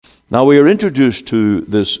Now we are introduced to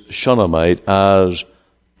this Shunammite as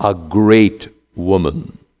a great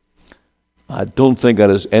woman. I don't think that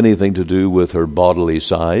has anything to do with her bodily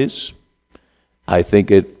size. I think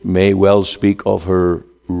it may well speak of her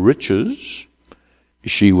riches.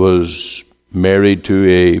 She was married to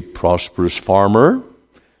a prosperous farmer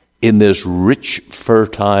in this rich,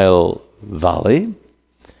 fertile valley.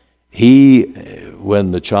 He,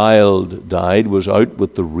 when the child died, was out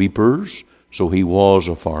with the reapers, so he was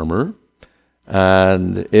a farmer.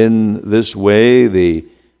 And in this way, the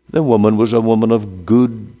woman was a woman of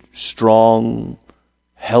good, strong,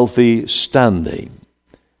 healthy standing.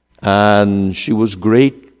 And she was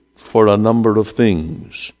great for a number of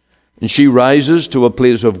things. And she rises to a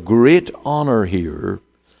place of great honor here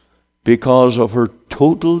because of her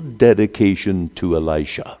total dedication to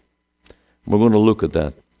Elisha. We're going to look at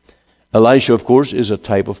that. Elisha, of course, is a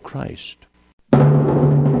type of Christ.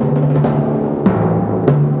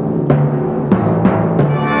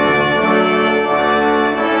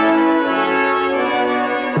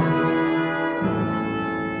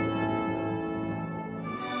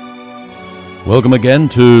 Welcome again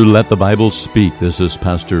to Let the Bible Speak. This is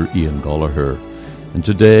Pastor Ian Gollaher. And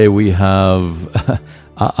today we have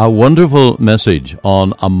a wonderful message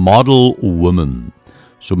on a model woman.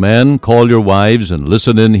 So men, call your wives and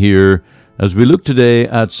listen in here as we look today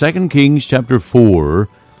at 2 Kings chapter 4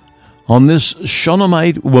 on this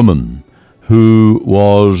Shunammite woman who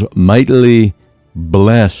was mightily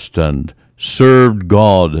blessed and served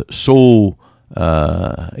God so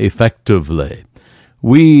effectively.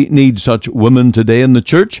 We need such women today in the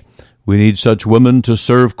church. We need such women to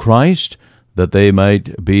serve Christ, that they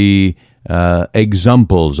might be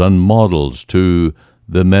examples and models to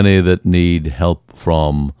the many that need help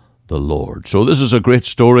from the Lord. So this is a great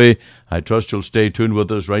story. I trust you'll stay tuned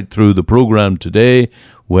with us right through the program today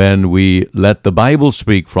when we let the Bible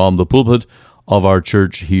speak from the pulpit of our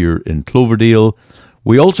church here in Cloverdale.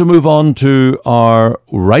 We also move on to our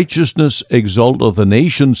Righteousness Exalteth a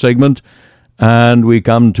Nation segment, and we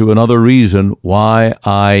come to another reason why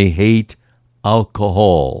I hate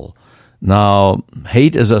alcohol. Now,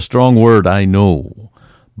 hate is a strong word, I know,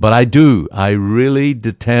 but I do. I really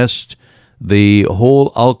detest the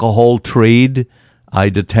whole alcohol trade. I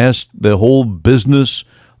detest the whole business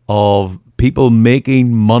of people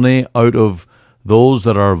making money out of those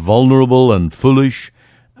that are vulnerable and foolish,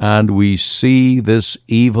 and we see this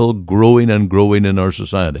evil growing and growing in our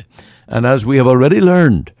society. And as we have already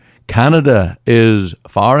learned, Canada is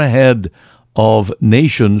far ahead of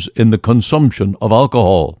nations in the consumption of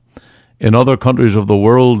alcohol. In other countries of the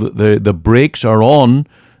world, the brakes are on.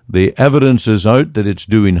 The evidence is out that it's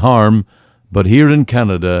doing harm. But here in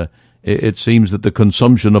Canada, it seems that the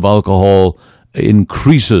consumption of alcohol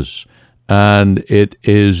increases, and it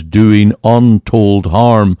is doing untold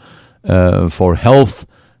harm for health,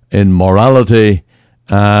 in morality,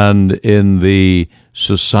 and in the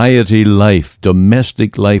society life,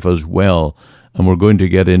 domestic life as well. And we're going to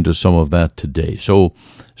get into some of that today. So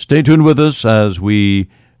stay tuned with us as we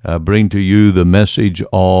bring to you the message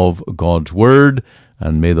of God's Word,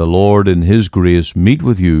 and may the Lord in His grace meet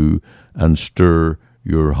with you and stir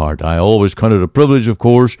your heart. I always count it a privilege, of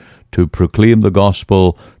course, to proclaim the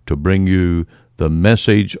gospel, to bring you the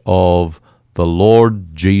message of the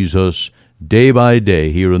Lord Jesus day by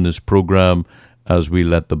day here in this program as we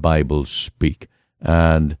let the Bible speak.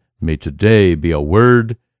 And may today be a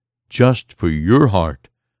word just for your heart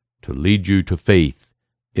to lead you to faith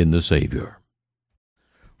in the Savior.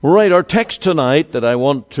 All right, our text tonight that I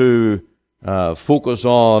want to focus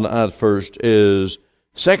on at first is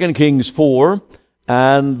 2 Kings 4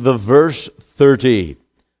 and the verse 30.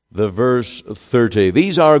 The verse 30.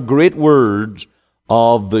 These are great words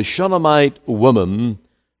of the Shunammite woman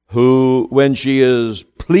who, when she is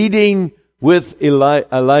pleading with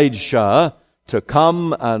Elisha to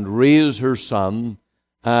come and raise her son,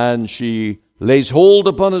 and she lays hold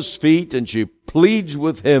upon his feet and she pleads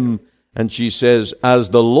with him, and she says, "As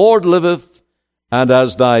the Lord liveth, and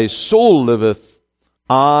as thy soul liveth,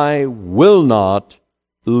 I will not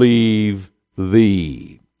leave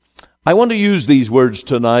thee." I want to use these words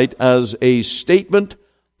tonight as a statement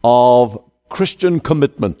of Christian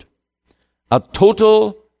commitment, a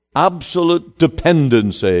total, absolute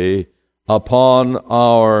dependency upon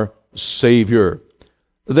our Savior.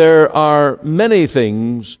 There are many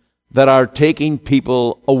things that are taking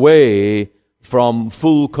people away from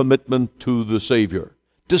full commitment to the Savior.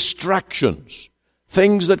 Distractions,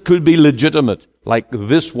 things that could be legitimate, like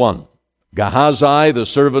this one. Gehazi, the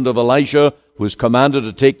servant of Elisha, was commanded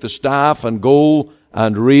to take the staff and go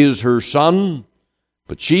and raise her son,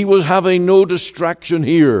 but she was having no distraction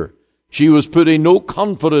here. She was putting no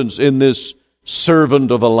confidence in this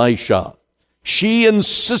servant of Elisha. She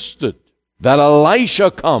insisted that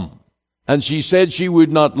Elisha come, and she said she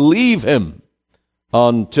would not leave him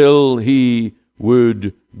until he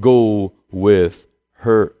would go with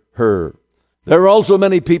her. There are also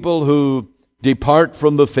many people who depart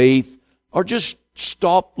from the faith or just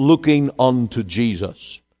stop looking unto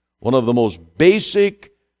Jesus. One of the most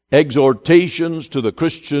basic exhortations to the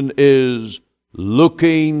Christian is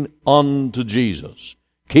looking unto Jesus.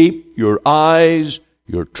 Keep your eyes,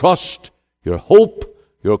 your trust, your hope,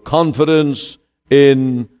 your confidence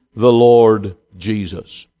in the Lord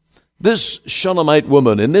Jesus. This Shunammite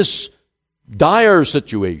woman in this dire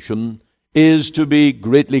situation is to be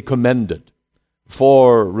greatly commended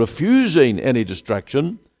for refusing any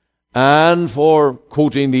distraction and for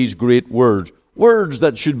quoting these great words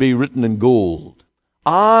that should be written in gold.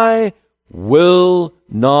 I will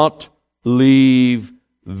not leave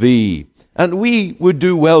thee. And we would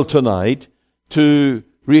do well tonight to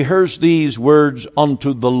rehearse these words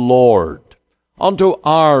unto the Lord, unto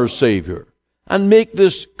our Savior, and make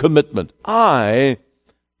this commitment. I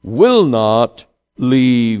will not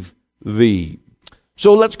leave thee.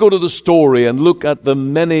 So let's go to the story and look at the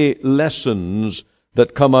many lessons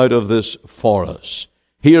that come out of this for us.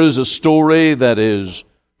 Here is a story that is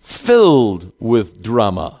filled with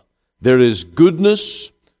drama. There is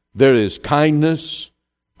goodness, there is kindness.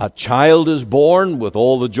 A child is born with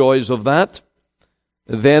all the joys of that.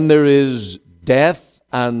 Then there is death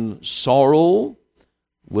and sorrow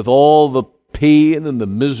with all the pain and the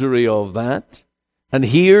misery of that. And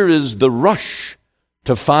here is the rush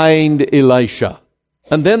to find Elisha.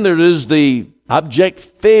 And then there is the abject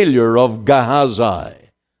failure of Gehazi,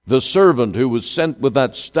 the servant who was sent with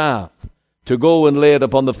that staff to go and lay it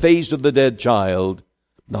upon the face of the dead child.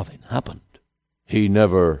 Nothing happened. He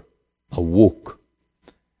never awoke.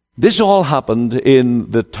 This all happened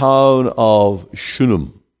in the town of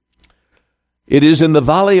Shunem. It is in the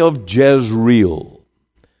valley of Jezreel.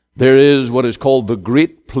 There is what is called the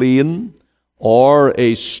Great Plain, or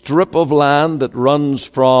a strip of land that runs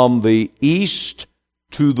from the east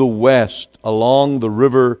to the west along the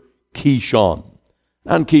river Kishon.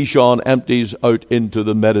 And Kishon empties out into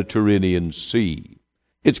the Mediterranean Sea.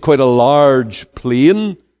 It's quite a large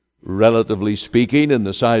plain, relatively speaking, in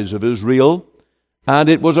the size of Israel, and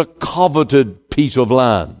it was a coveted piece of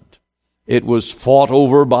land. It was fought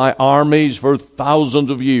over by armies for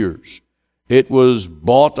thousands of years. It was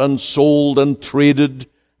bought and sold and traded,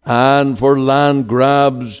 and for land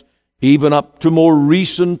grabs, even up to more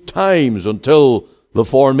recent times until the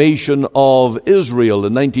formation of Israel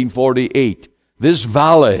in 1948. This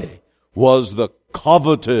valley was the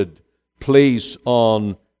coveted place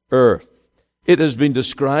on earth. It has been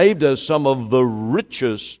described as some of the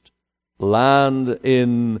richest land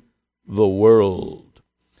in the world.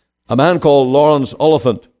 A man called Lawrence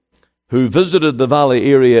Oliphant, who visited the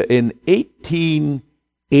valley area in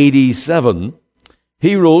 1887,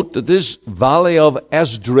 he wrote that this valley of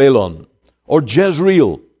Esdraelon, or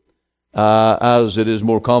Jezreel, as it is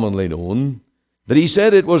more commonly known, that he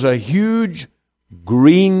said it was a huge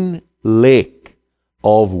green lake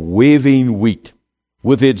of waving wheat,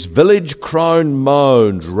 with its village-crowned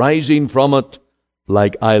mounds rising from it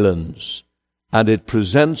like islands. And it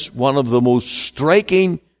presents one of the most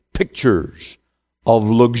striking pictures of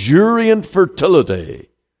luxuriant fertility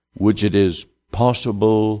which it is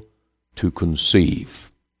possible to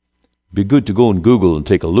conceive. Be good to go on Google and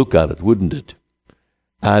take a look at it, wouldn't it?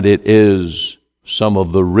 And it is some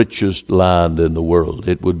of the richest land in the world.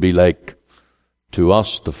 It would be like, to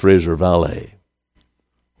us, the Fraser Valley,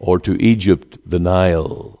 or to Egypt, the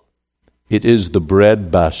Nile. It is the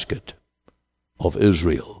breadbasket of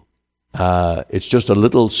Israel. It's just a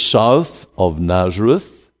little south of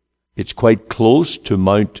Nazareth. It's quite close to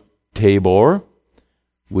Mount Tabor,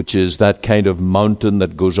 which is that kind of mountain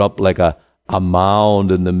that goes up like a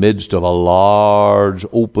mound in the midst of a large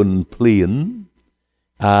open plain.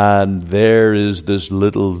 And there is this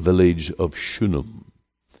little village of Shunem.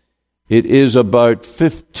 It is about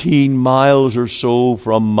 15 miles or so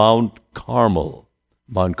from Mount Carmel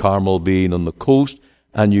being on the coast,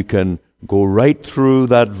 and you can go right through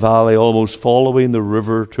that valley, almost following the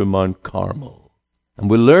river to Mount Carmel. And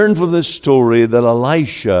we learn from this story that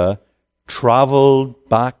Elisha traveled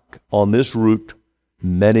back on this route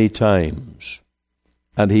many times,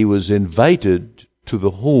 and he was invited to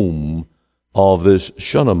the home of this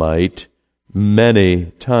Shunammite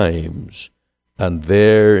many times, and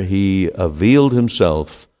there he availed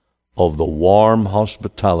himself of the warm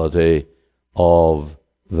hospitality of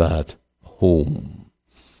that home.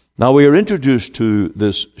 Now we are introduced to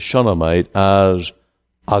this Shunammite as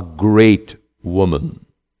a great woman.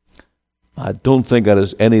 I don't think that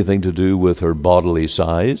has anything to do with her bodily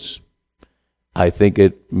size. I think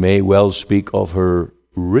it may well speak of her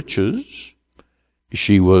riches.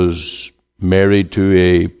 She was married to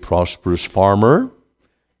a prosperous farmer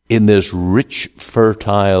in this rich,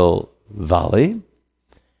 fertile valley.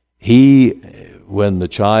 He, when the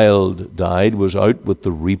child died, was out with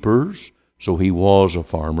the reapers, so he was a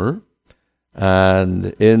farmer. And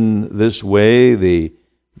in this way, the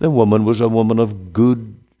woman was a woman of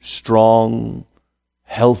good, strong,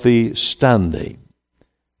 healthy standing.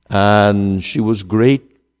 And she was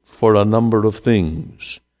great for a number of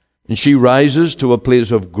things. And she rises to a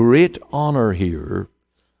place of great honor here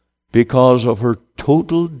because of her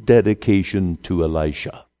total dedication to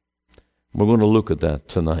Elisha. We're going to look at that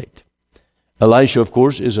tonight. Elisha, of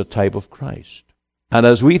course, is a type of Christ. And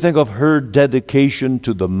as we think of her dedication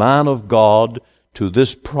to the man of God, to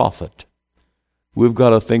this prophet, we've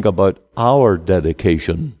got to think about our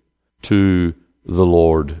dedication to the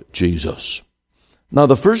Lord Jesus. Now,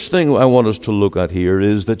 the first thing I want us to look at here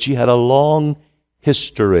is that she had a long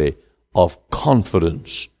history of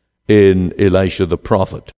confidence in Elisha the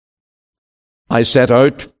prophet. I set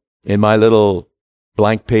out in my little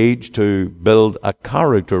blank page to build a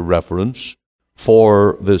character reference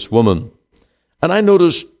for this woman. And I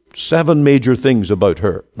noticed 7 major things about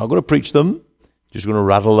her. I'm not going to preach them, just going to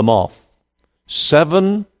rattle them off.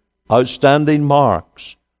 7 outstanding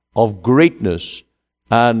marks of greatness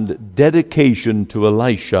and dedication to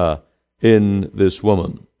Elisha in this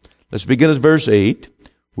woman. Let's begin at verse 8.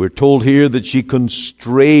 We're told here that she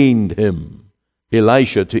constrained him,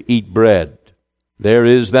 Elisha, to eat bread. There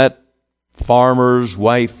is that farmer's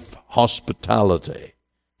wife hospitality.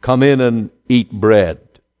 Come in and eat bread.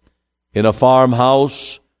 In a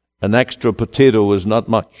farmhouse, an extra potato is not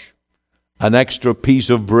much. An extra piece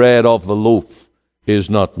of bread off the loaf is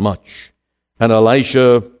not much. And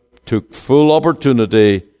Elisha took full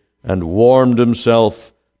opportunity and warmed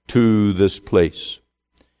himself to this place.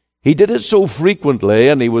 He did it so frequently,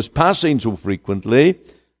 and he was passing so frequently,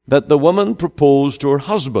 that the woman proposed to her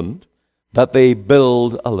husband that they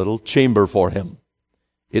build a little chamber for him.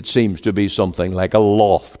 It seems to be something like a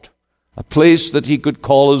loft, a place that he could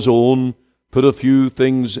call his own, put a few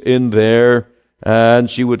things in there, and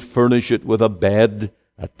she would furnish it with a bed,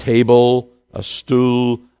 a table, a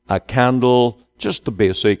stool, a candle, just the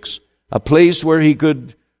basics, a place where he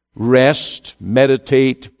could rest,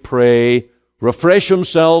 meditate, pray, refresh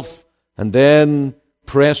himself, and then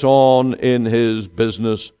press on in his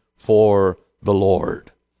business for the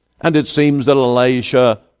Lord. And it seems that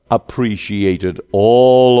Elisha appreciated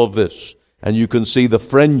all of this. And you can see the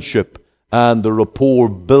friendship and the rapport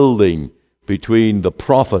building between the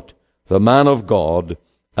prophet, the man of God,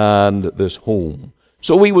 and this home.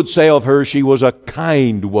 So we would say of her, she was a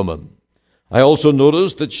kind woman. I also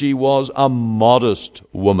noticed that she was a modest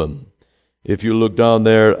woman. If you look down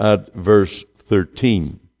there at verse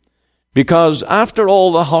 13. Because after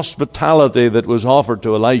all the hospitality that was offered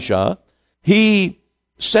to Elisha, he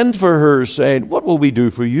sent for her saying, "What will we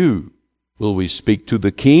do for you? Will we speak to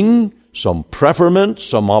the king? Some preferment,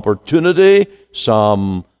 some opportunity,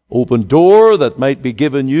 some open door that might be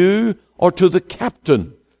given you, or to the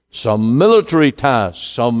captain, some military task,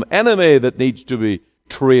 some enemy that needs to be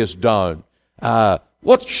traced down.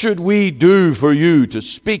 What should we do for you, to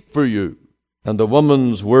speak for you?" And the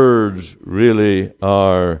woman's words really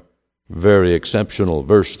are very exceptional.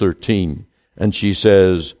 Verse 13, and she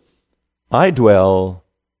says, "I dwell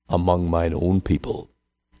among mine own people."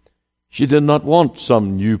 She did not want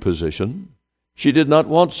some new position. She did not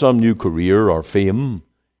want some new career or fame.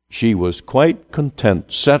 She was quite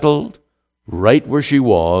content, settled, right where she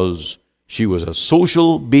was. She was a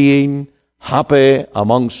social being, happy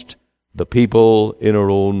amongst the people in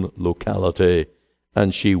her own locality,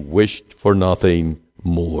 and she wished for nothing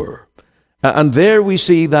more. And there we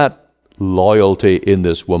see that loyalty in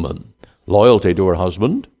this woman. Loyalty to her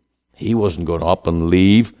husband. He wasn't going up and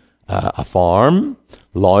leave a farm.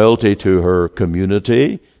 Loyalty to her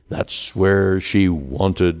community. That's where she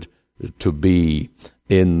wanted to be,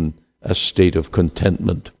 in a state of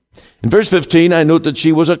contentment. In verse 15, I note that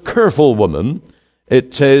she was a careful woman.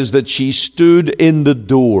 It says that she stood in the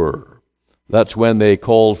door. That's when they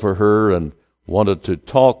called for her and wanted to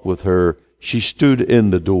talk with her. She stood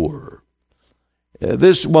in the door.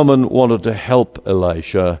 This woman wanted to help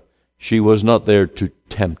Elisha. She was not there to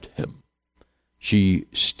tempt him. She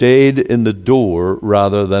stayed in the door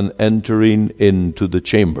rather than entering into the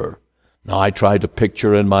chamber. Now, I tried to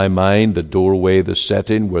picture in my mind the doorway, the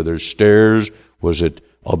setting, where there's stairs. Was it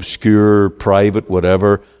obscure, private,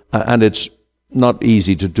 whatever? And it's not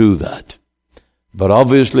easy to do that. But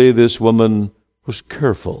obviously this woman was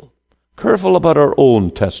careful about her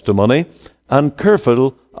own testimony and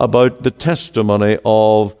careful about the testimony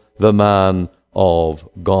of the man of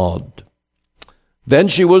God. Then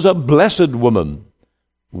she was a blessed woman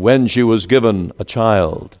when she was given a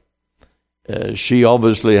child. She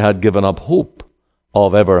obviously had given up hope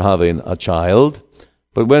of ever having a child.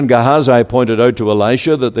 But when Gehazi pointed out to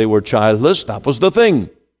Elisha that they were childless, that was the thing.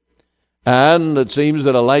 And it seems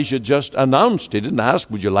that Elisha just announced. He didn't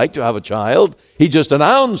ask, would you like to have a child? He just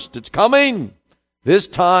announced, it's coming. This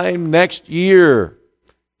time next year,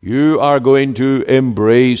 you are going to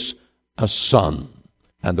embrace a son.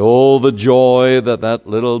 And all the joy that that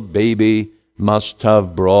little baby must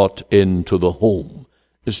have brought into the home,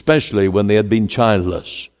 especially when they had been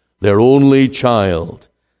childless, their only child.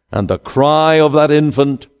 And the cry of that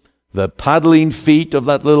infant, the paddling feet of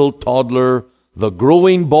that little toddler, the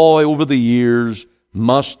growing boy over the years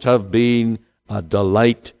must have been a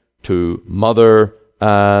delight to mother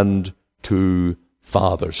and to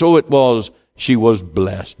father. So it was, she was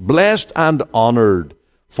blessed and honored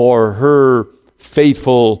for her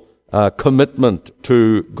faithful commitment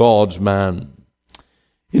to God's man.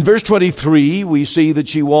 In verse 23, we see that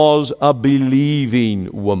she was a believing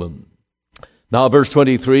woman. Now, verse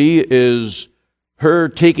 23 is her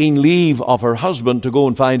taking leave of her husband to go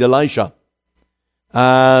and find Elisha.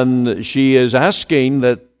 And she is asking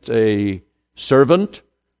that a servant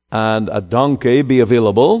and a donkey be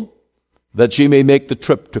available that she may make the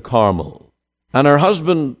trip to Carmel. And her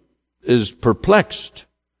husband is perplexed.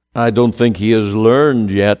 I don't think he has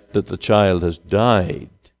learned yet that the child has died.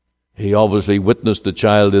 He obviously witnessed the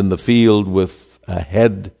child in the field with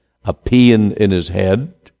a pain in his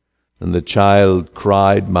head. And the child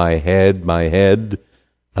cried, my head,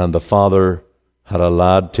 and the father had a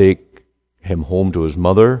lad take him home to his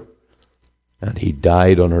mother, and he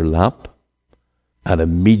died on her lap, and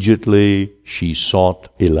immediately she sought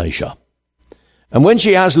Elisha. And when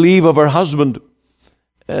she asked leave of her husband,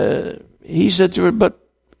 he said to her, but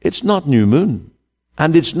it's not new moon,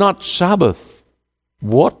 and it's not Sabbath.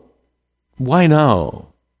 What? Why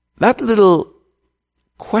now? That little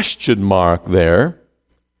question mark there,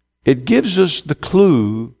 it gives us the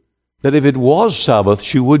clue that if it was Sabbath,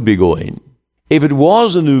 she would be going. If it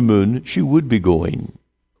was a new moon, she would be going.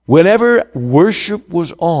 Whenever worship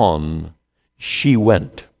was on, she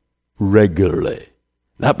went regularly.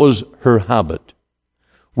 That was her habit.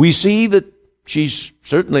 We see that she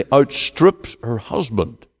certainly outstrips her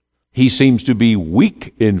husband. He seems to be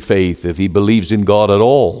weak in faith if he believes in God at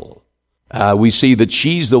all. We see that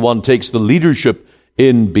she's the one takes the leadership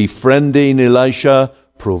in befriending Elisha,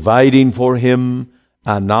 providing for him,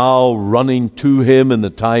 and now running to him in the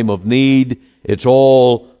time of need. It's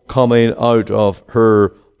all coming out of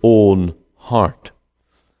her own heart.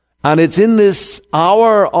 And it's in this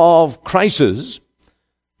hour of crisis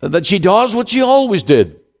that she does what she always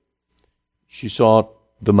did. She sought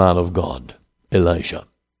the man of God, Elisha.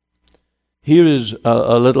 Here is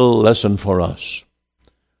a little lesson for us.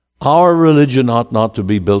 Our religion ought not to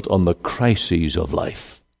be built on the crises of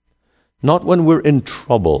life. Not when we're in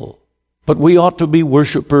trouble, but we ought to be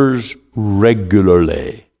worshipers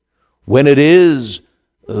regularly. When it is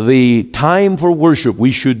the time for worship,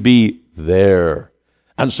 we should be there.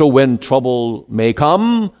 And so when trouble may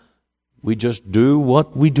come, we just do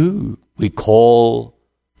what we do. We call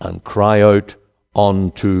and cry out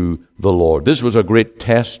unto the Lord. This was a great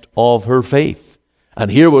test of her faith. And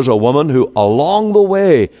here was a woman who along the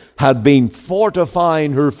way had been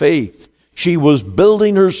fortifying her faith. She was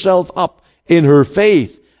building herself up in her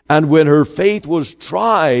faith. And when her faith was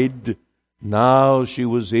tried, now she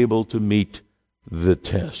was able to meet the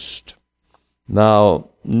test. Now,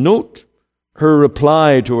 note her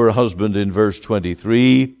reply to her husband in verse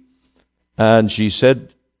 23. And she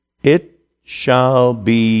said, it shall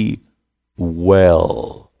be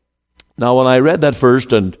well. Now, when I read that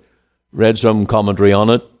first and read some commentary on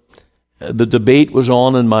it, the debate was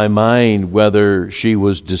on in my mind whether she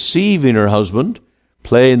was deceiving her husband,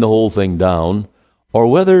 playing the whole thing down, or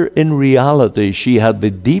whether in reality she had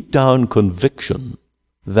the deep down conviction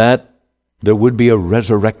that there would be a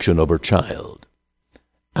resurrection of her child.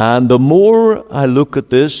 And the more I look at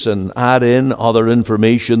this and add in other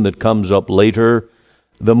information that comes up later,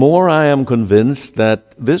 the more I am convinced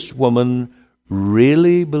that this woman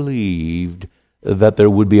really believed that there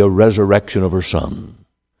would be a resurrection of her son.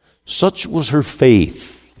 Such was her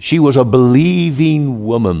faith. She was a believing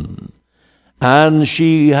woman. And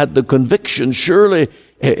she had the conviction, surely,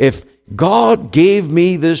 if God gave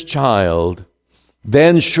me this child,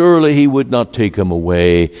 then surely he would not take him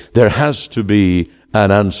away. There has to be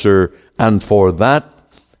an answer. And for that,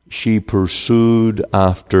 she pursued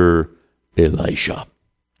after Elisha.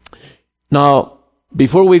 Now,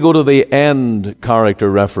 before we go to the end character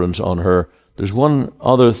reference on her, there's one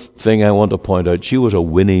other thing I want to point out. She was a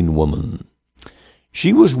winning woman.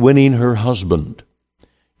 She was winning her husband.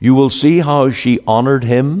 You will see how she honored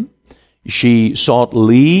him. She sought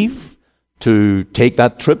leave to take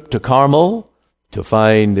that trip to Carmel to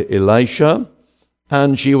find Elisha.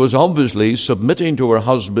 And she was obviously submitting to her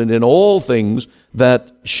husband in all things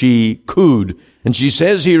that she could. And she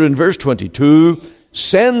says here in verse 22,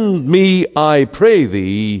 "Send me, I pray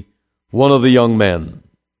thee, one of the young men."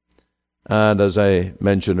 And as I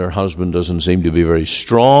mentioned, her husband doesn't seem to be very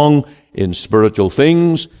strong in spiritual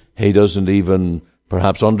things. He doesn't even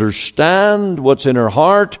perhaps understand what's in her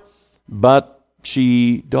heart, but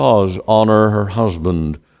she does honor her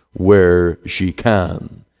husband where she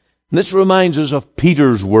can. And this reminds us of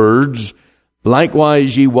Peter's words,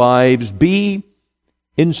 "Likewise, ye wives, be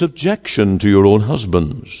in subjection to your own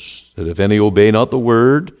husbands, that if any obey not the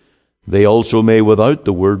word, they also may without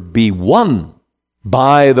the word be won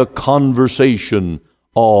by the conversation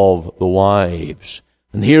of the wives."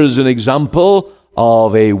 And here's an example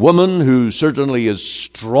of a woman who certainly is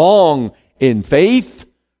strong in faith.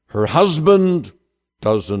 Her husband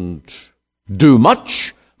doesn't do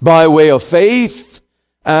much by way of faith,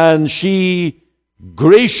 and she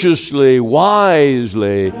graciously,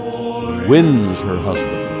 wisely wins her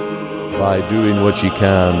husband by doing what she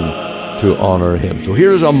can to honor him. So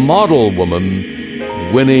here's a model woman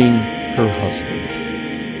winning her husband.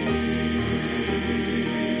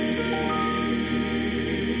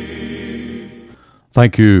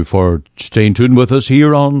 Thank you for staying tuned with us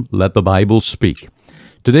here on Let the Bible Speak.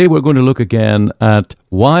 Today we're going to look again at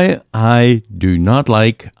why I do not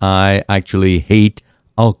like, I actually hate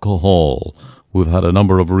alcohol. We've had a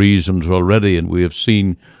number of reasons already, and we have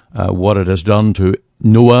seen what it has done to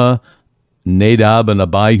Noah, Nadab and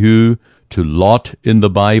Abihu, to Lot in the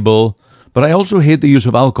Bible. But I also hate the use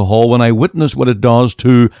of alcohol when I witness what it does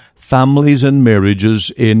to families and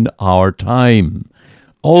marriages in our time.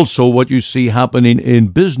 Also, what you see happening in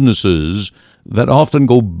businesses that often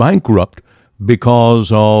go bankrupt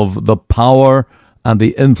because of the power and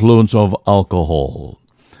the influence of alcohol.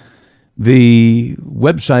 The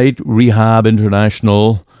website Rehab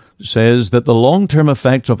International says that the long-term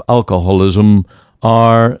effects of alcoholism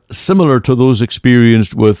are similar to those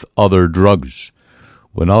experienced with other drugs.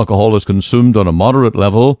 When alcohol is consumed on a moderate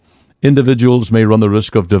level, individuals may run the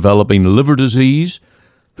risk of developing liver disease,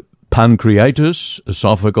 pancreatitis,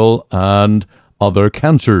 esophageal, and other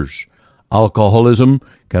cancers. Alcoholism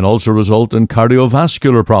can also result in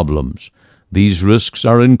cardiovascular problems. These risks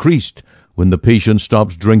are increased when the patient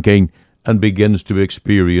stops drinking and begins to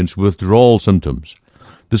experience withdrawal symptoms.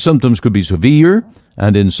 The symptoms could be severe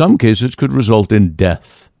and in some cases could result in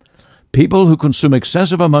death. People who consume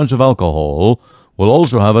excessive amounts of alcohol will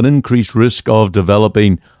also have an increased risk of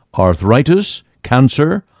developing arthritis,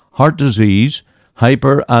 cancer, heart disease,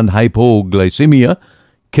 hyper and hypoglycemia,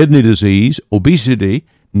 kidney disease, obesity,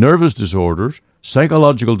 nervous disorders,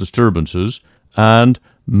 psychological disturbances, and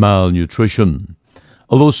malnutrition.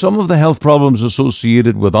 Although some of the health problems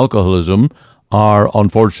associated with alcoholism are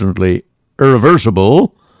unfortunately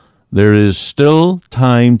irreversible, there is still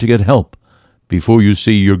time to get help before you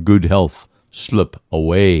see your good health slip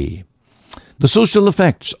away. The social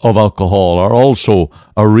effects of alcohol are also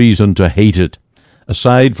a reason to hate it.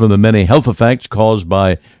 Aside from the many health effects caused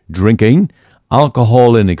by drinking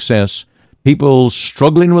alcohol in excess, people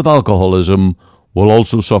struggling with alcoholism will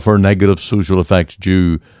also suffer negative social effects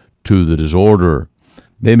due to the disorder.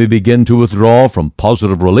 They may begin to withdraw from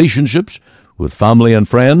positive relationships with family and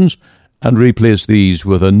friends and replace these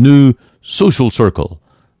with a new social circle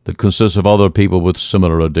that consists of other people with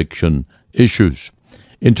similar addiction issues.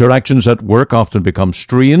 Interactions at work often become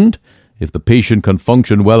strained. If the patient can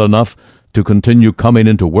function well enough to continue coming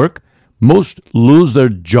into work, most lose their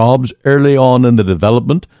jobs early on in the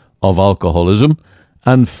development of alcoholism,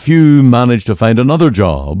 and few manage to find another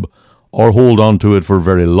job or hold on to it for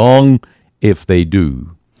very long if they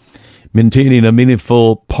do. Maintaining a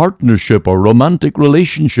meaningful partnership or romantic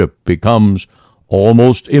relationship becomes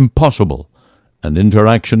almost impossible, and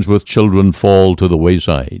interactions with children fall to the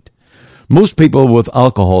wayside. Most people with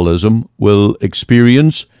alcoholism will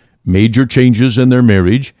experience major changes in their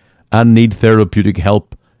marriage and need therapeutic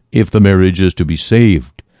help if the marriage is to be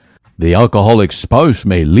saved. The alcoholic spouse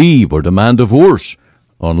may leave or demand divorce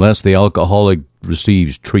unless the alcoholic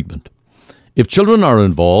receives treatment. If children are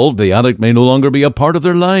involved, the addict may no longer be a part of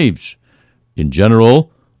their lives. In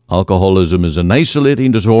general, alcoholism is an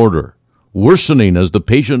isolating disorder, worsening as the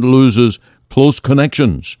patient loses close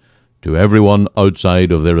connections, to everyone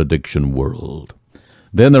outside of their addiction world.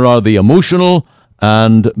 Then there are the emotional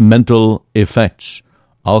and mental effects.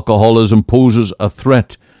 Alcoholism poses a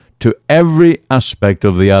threat to every aspect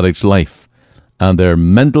of the addict's life, and their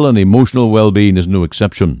mental and emotional well-being is no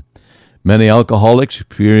exception. Many alcoholics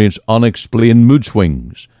experience unexplained mood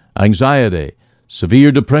swings, anxiety,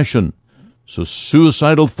 severe depression,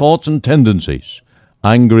 suicidal thoughts and tendencies,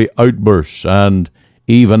 angry outbursts, and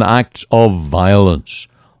even acts of violence.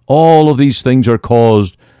 All of these things are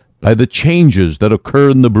caused by the changes that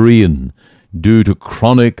occur in the brain due to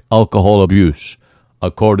chronic alcohol abuse,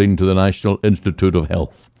 according to the National Institute of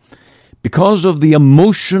Health. Because of the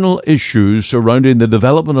emotional issues surrounding the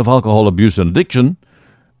development of alcohol abuse and addiction,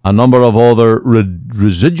 a number of other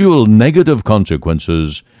residual negative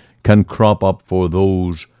consequences can crop up for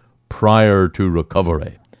those prior to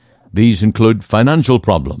recovery. These include financial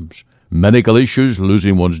problems, medical issues,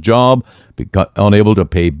 losing one's job, unable to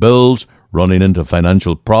pay bills, running into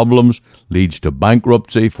financial problems, leads to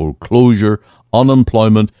bankruptcy, foreclosure,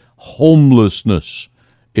 unemployment, homelessness,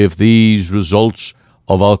 if these results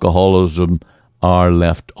of alcoholism are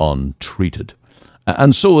left untreated.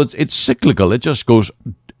 And so it's cyclical. It just goes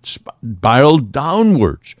spiral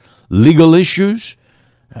downwards. Legal issues,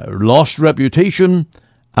 lost reputation,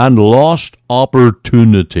 and lost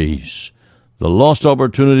opportunities. The lost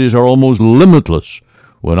opportunities are almost limitless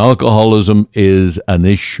when alcoholism is an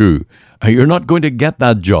issue. You're not going to get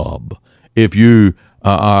that job if you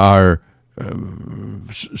are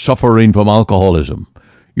suffering from alcoholism.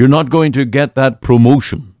 You're not going to get that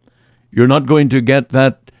promotion. You're not going to get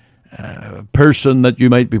that person that you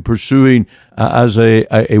might be pursuing as a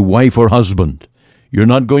wife or husband. You're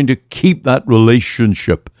not going to keep that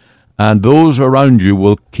relationship, and those around you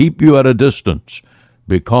will keep you at a distance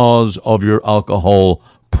because of your alcohol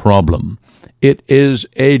problem. It is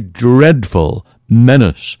a dreadful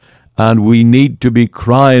menace, and we need to be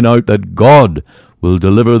crying out that God will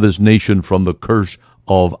deliver this nation from the curse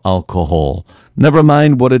of alcohol. Never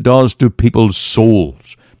mind what it does to people's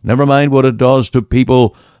souls. Never mind what it does to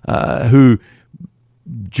people who,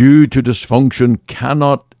 due to dysfunction,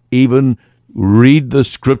 cannot even read the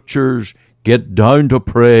scriptures, get down to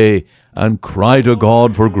pray, and cry to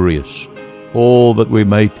God for grace. Oh, that we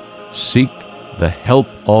might seek the help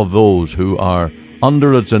of those who are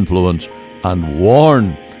under its influence and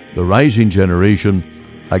warn the rising generation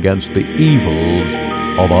against the evils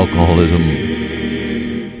of alcoholism.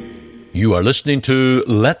 You are listening to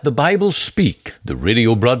Let the Bible Speak, the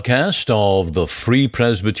radio broadcast of the Free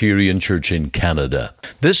Presbyterian Church in Canada.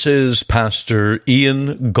 This is Pastor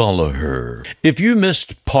Ian Gollaher. If you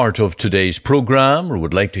missed part of today's program or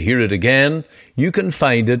would like to hear it again, you can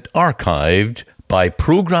find it archived by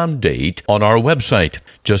program date on our website.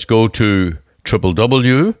 Just go to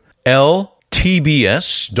www.ltbs.ca,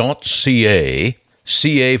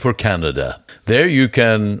 CA for Canada. There you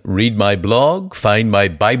can read my blog, find my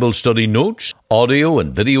Bible study notes, audio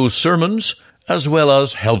and video sermons, as well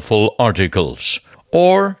as helpful articles.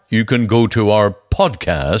 Or you can go to our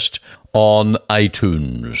podcast on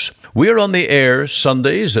iTunes. We're on the air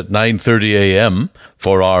Sundays at 9:30 a.m.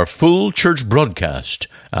 for our full church broadcast,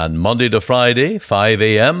 and Monday to Friday, 5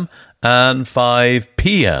 a.m. and 5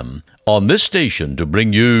 p.m. on this station to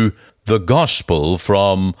bring you the gospel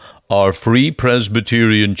from our Free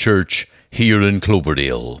Presbyterian Church here in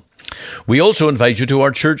Cloverdale. We also invite you to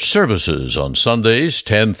our church services on Sundays,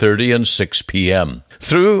 10:30 and 6 p.m.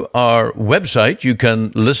 Through our website, you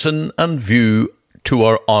can listen and view to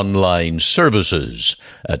our online services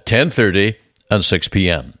at 10:30 and 6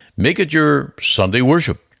 p.m. Make it your Sunday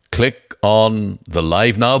worship. Click on the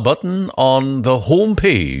Live Now button on the home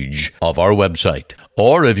page of our website.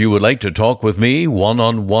 Or if you would like to talk with me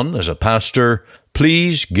one-on-one as a pastor,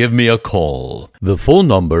 please give me a call. The phone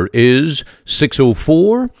number is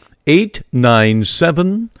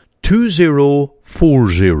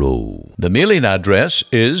 604-897-2040. The mailing address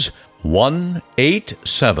is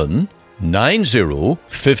 18790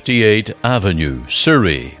 58th Avenue,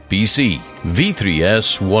 Surrey, BC,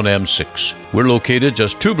 V3S1M6. We're located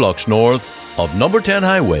just 2 blocks north of number 10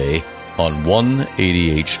 Highway on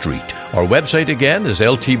 188th Street. Our website again is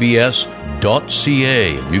ltbs.ca.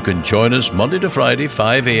 You can join us Monday to Friday,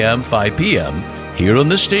 5 a.m., 5 p.m. here on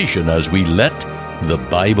the station as we let the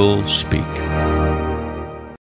Bible speak.